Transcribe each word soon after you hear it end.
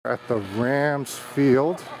At the RAMS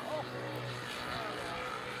field.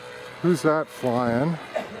 Who's that flying?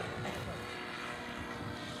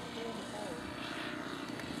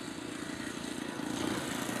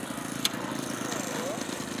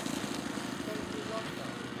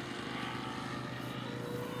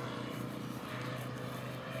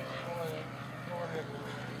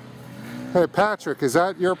 Hey Patrick, is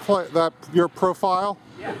that your your profile?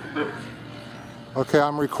 Yeah. Okay,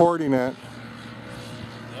 I'm recording it.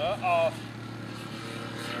 Uh-oh.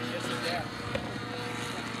 Yes, it's there.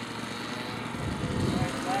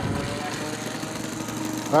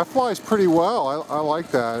 That flies pretty well. I like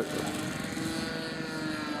that.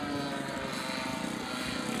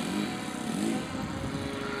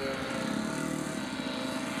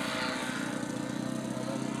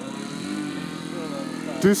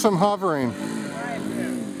 Do some hovering.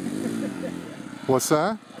 What's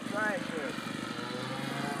that? I'm trying to.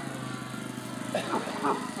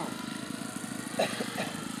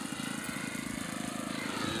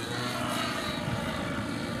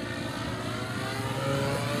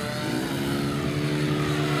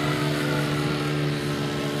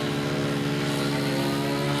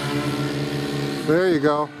 There you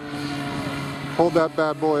go. Hold that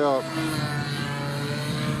bad boy up.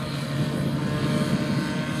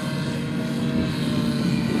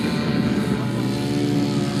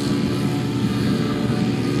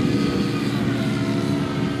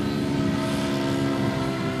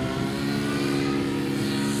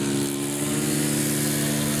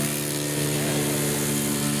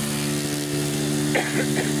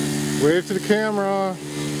 Wave to the camera.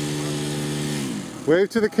 Wave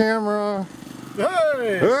to the camera.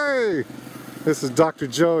 Hey! Hey! This is Dr.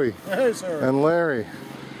 Joey Hey, sir. and Larry.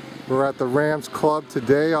 We're at the RAMS Club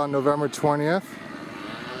today on November 20th.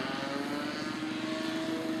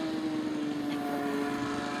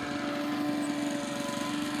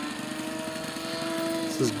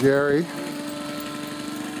 This is Gary.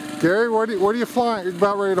 Gary, what are you flying? You're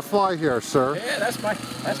about ready to fly here, sir. Yeah, that's my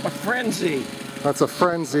frenzy. That's a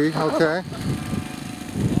frenzy, okay.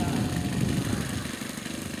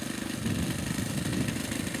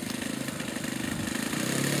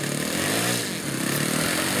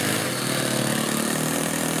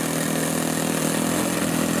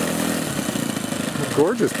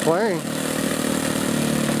 Gorgeous plane.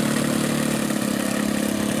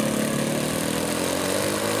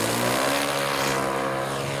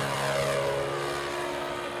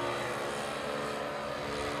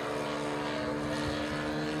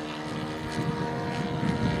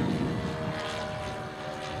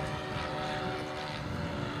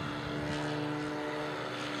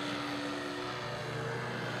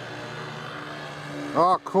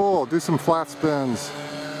 Oh, cool. Do some flat spins.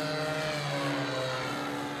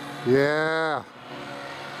 Yeah.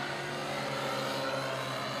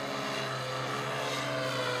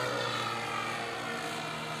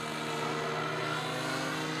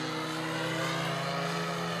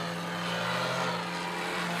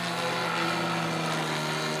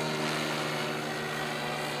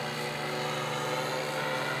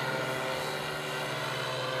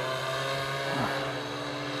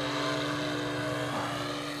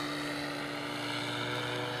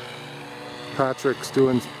 Patrick's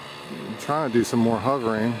trying to do some more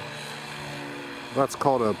hovering. That's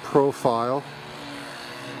called a profile.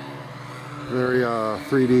 Very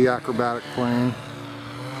 3D acrobatic plane.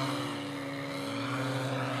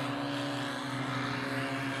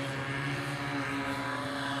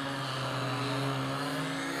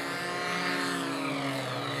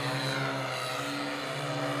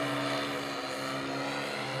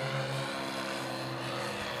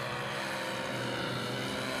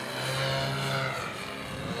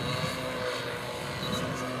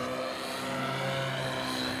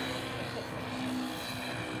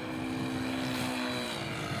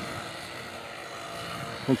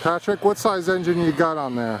 And Patrick, what size engine you got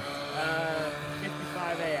on there?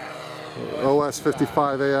 55AX. OS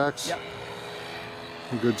 55AX? Yep.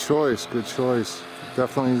 Good choice, good choice.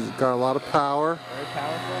 Definitely got a lot of power. Very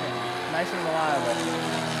powerful and nice and reliable.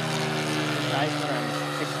 Nice when I'm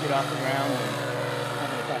 6 feet off the ground and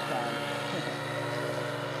having a tough time.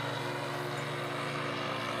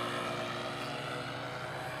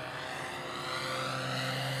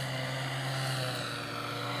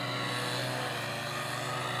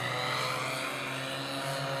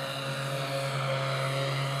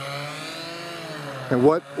 And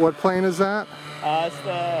what plane is that? It's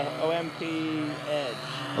the OMP Edge.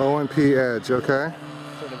 OMP Edge, okay.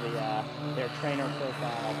 Sort of their trainer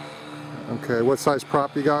profile. Okay, what size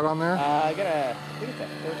prop you got on there? I got I think it's a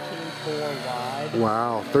 13.4 wide.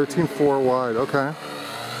 Wow, 13.4 wide, okay.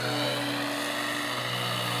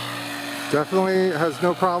 Definitely has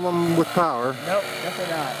no problem with power. Nope,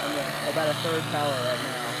 definitely not. I'm at about a third power right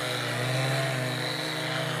now.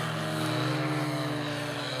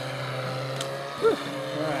 Whew.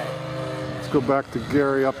 All right. Let's go back to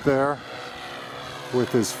Gary up there with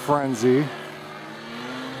his frenzy.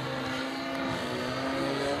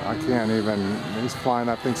 I can't even, he's flying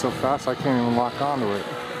that thing so fast I can't even lock onto it.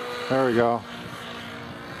 There we go.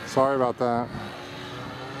 Sorry about that.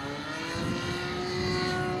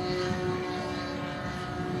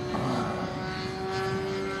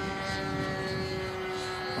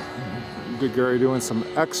 Good Gary doing some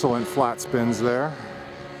excellent flat spins there.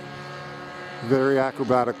 Very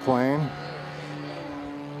acrobatic plane.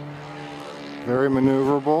 Very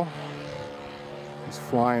maneuverable. He's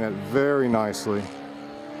flying it very nicely.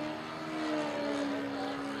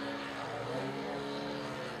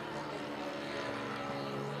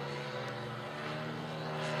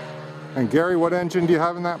 And Gary, what engine do you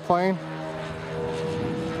have in that plane?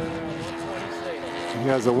 He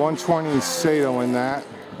has a 120 Sato in that.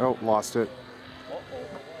 Oh, lost it.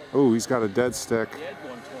 Oh, he's got a dead stick.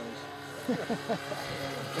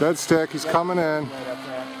 Dead stick, he's coming in.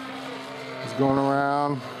 He's going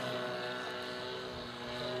around.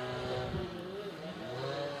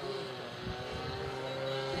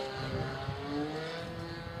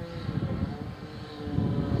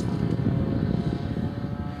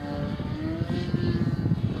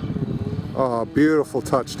 Oh, beautiful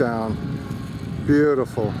touchdown.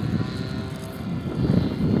 Beautiful.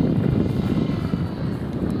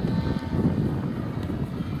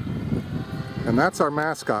 And that's our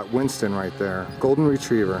mascot, Winston, right there. Golden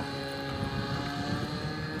Retriever.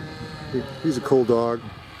 He's a cool dog.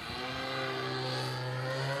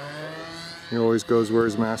 He always goes where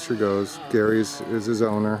his master goes. Gary is his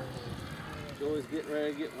owner. He's always getting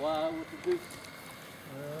ready to get wild with the Deuces.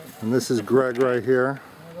 And this is Greg right here.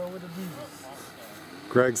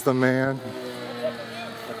 Greg's the man.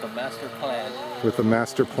 With the master plan. With the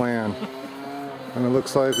master plan. And it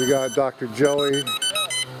looks like we got Dr. Joey.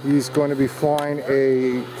 He's going to be flying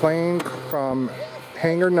a plane from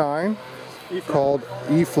Hangar 9 called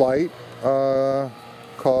E-Flight,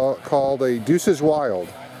 called a Deuces Wild.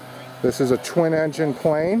 This is a twin engine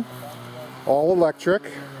plane, all electric.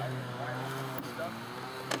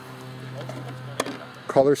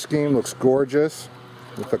 Color scheme looks gorgeous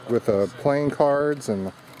with playing cards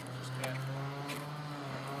and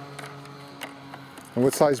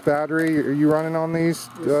what size battery are you running on these,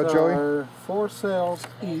 Joey? 4 cells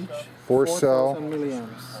each. 4 cell. 4,000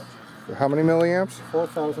 milliamps. How many milliamps?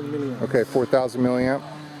 4,000 milliamps. Okay, 4,000 milliamp.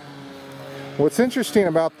 What's interesting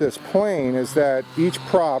about this plane is that each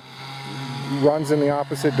prop runs in the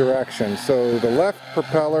opposite direction. So the left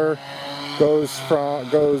propeller goes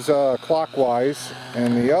clockwise,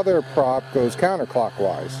 and the other prop goes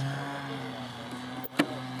counterclockwise.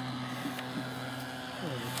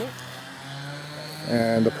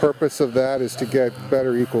 And the purpose of that is to get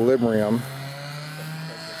better equilibrium.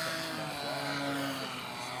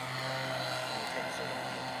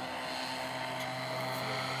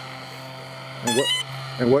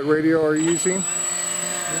 And what radio are you using?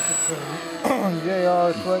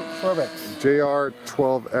 JR12X.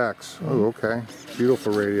 JR12X. Oh, okay.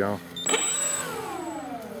 Beautiful radio.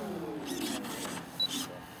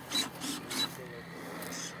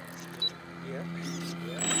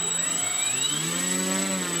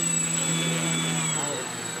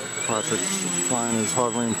 Patrick's flying his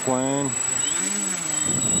hovering plane.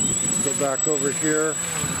 Let's go back over here.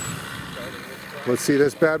 Let's see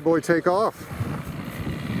this bad boy take off.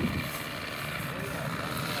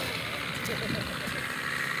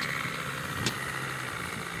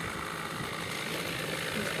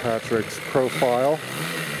 Patrick's profile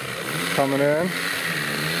coming in.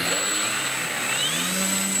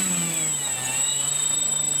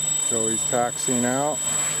 Joey's taxiing out.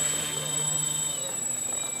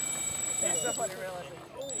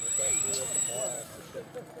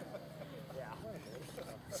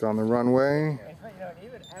 It's on the runway.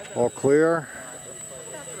 All clear.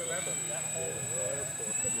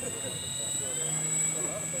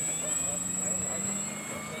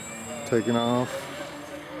 Taking off.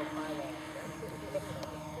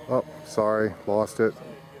 Oh, sorry, lost it.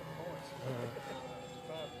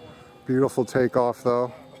 Beautiful takeoff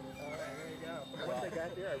though.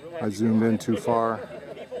 I zoomed in too far.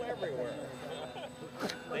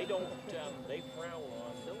 They don't, they frown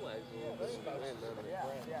on noise a little bit.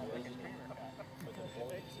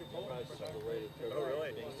 Oh,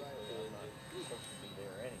 really?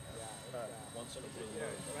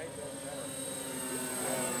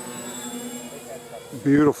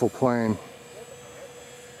 Beautiful plane.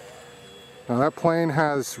 Now that plane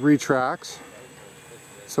has retracts.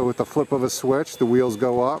 So with the flip of a switch, the wheels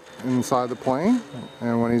go up inside the plane,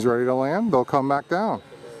 and when he's ready to land, they'll come back down.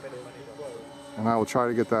 And I will try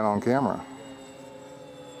to get that on camera.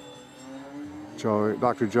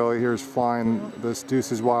 Dr. Joey here is flying this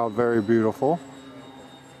Deuces Wild, very beautiful.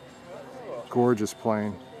 Gorgeous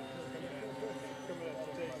plane.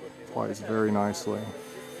 Flies very nicely.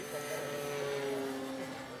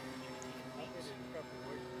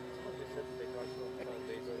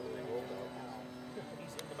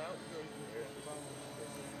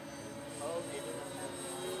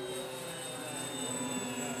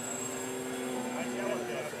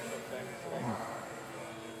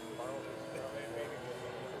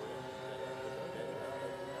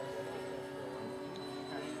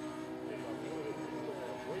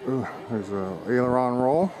 Ooh, there's a aileron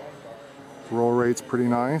roll. Roll rate's pretty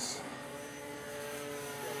nice.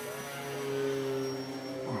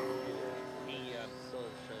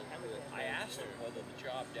 I asked him whether the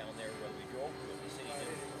job down there where we drove to, he said he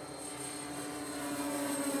didn't.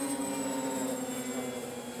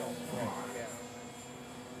 Oh,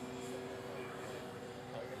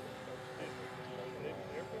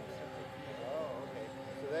 okay.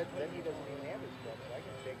 So then he doesn't even have his clubs. I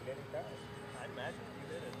can take it any time. I imagine you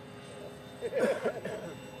did it.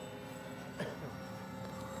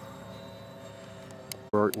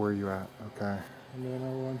 Where are you at? Okay. And then I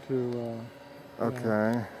want to.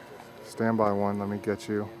 Okay. Stand by one. Let me get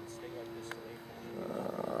you.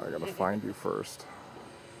 I gotta find you first.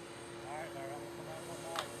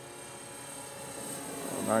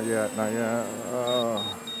 Not yet. Not yet.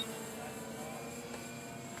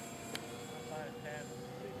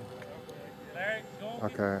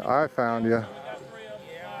 Okay. I found you.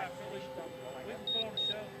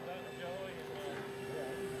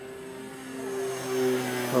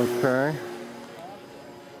 Okay.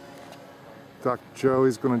 Dr.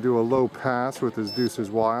 Joey's going to do a low pass with his Deuces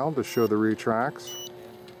Wild to show the retracts.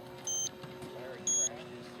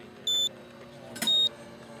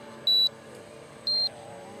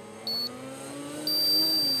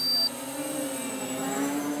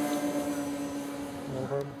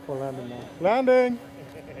 For landing now. Landing!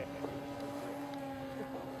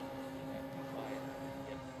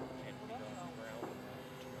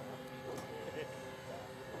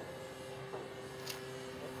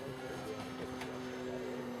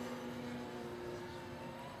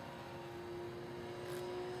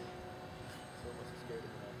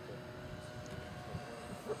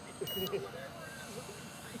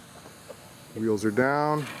 Wheels are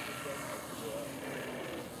down.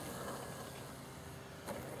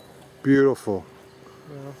 Beautiful.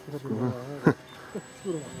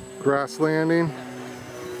 Grass landing.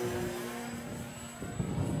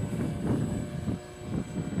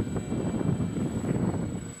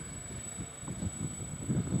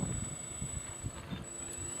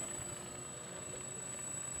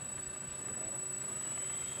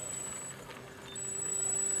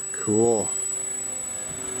 Cool.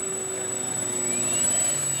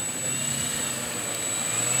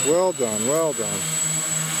 Well done, well done.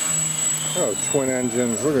 Oh, twin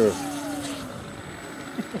engines, look at this.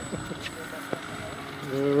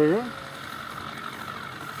 There we go.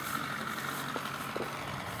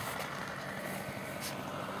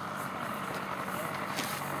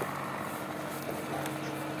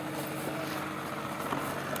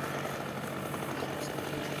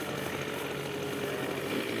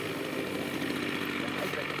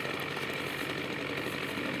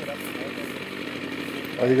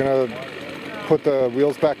 Are you gonna put the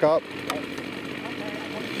wheels back up?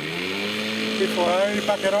 Before I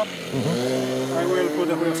pack it up, I will put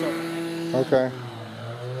the wheels up. Okay.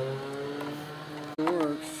 It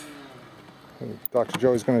works. Dr.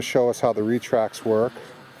 Joey's going to show us how the retracts work.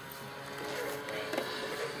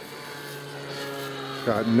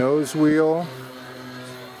 Got nose wheel,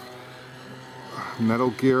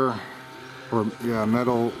 metal gear, or yeah,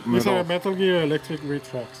 metal. These are Metal Gear electric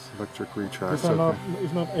retracts. Electric retracts. These are Okay.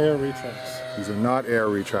 it's not air retracts. These are not air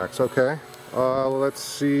retracts. Okay. Let's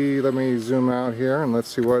see. Let me zoom out here and let's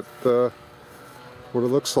see what it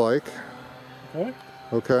looks like. Okay.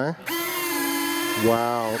 Okay.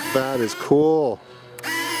 Wow, that is cool.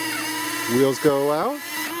 Wheels go out.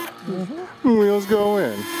 Wheels go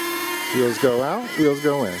in. Wheels go out. Wheels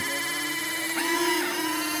go in.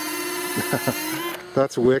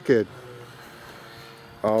 That's wicked.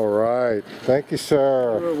 All right. Thank you,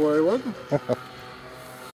 sir. You're very welcome.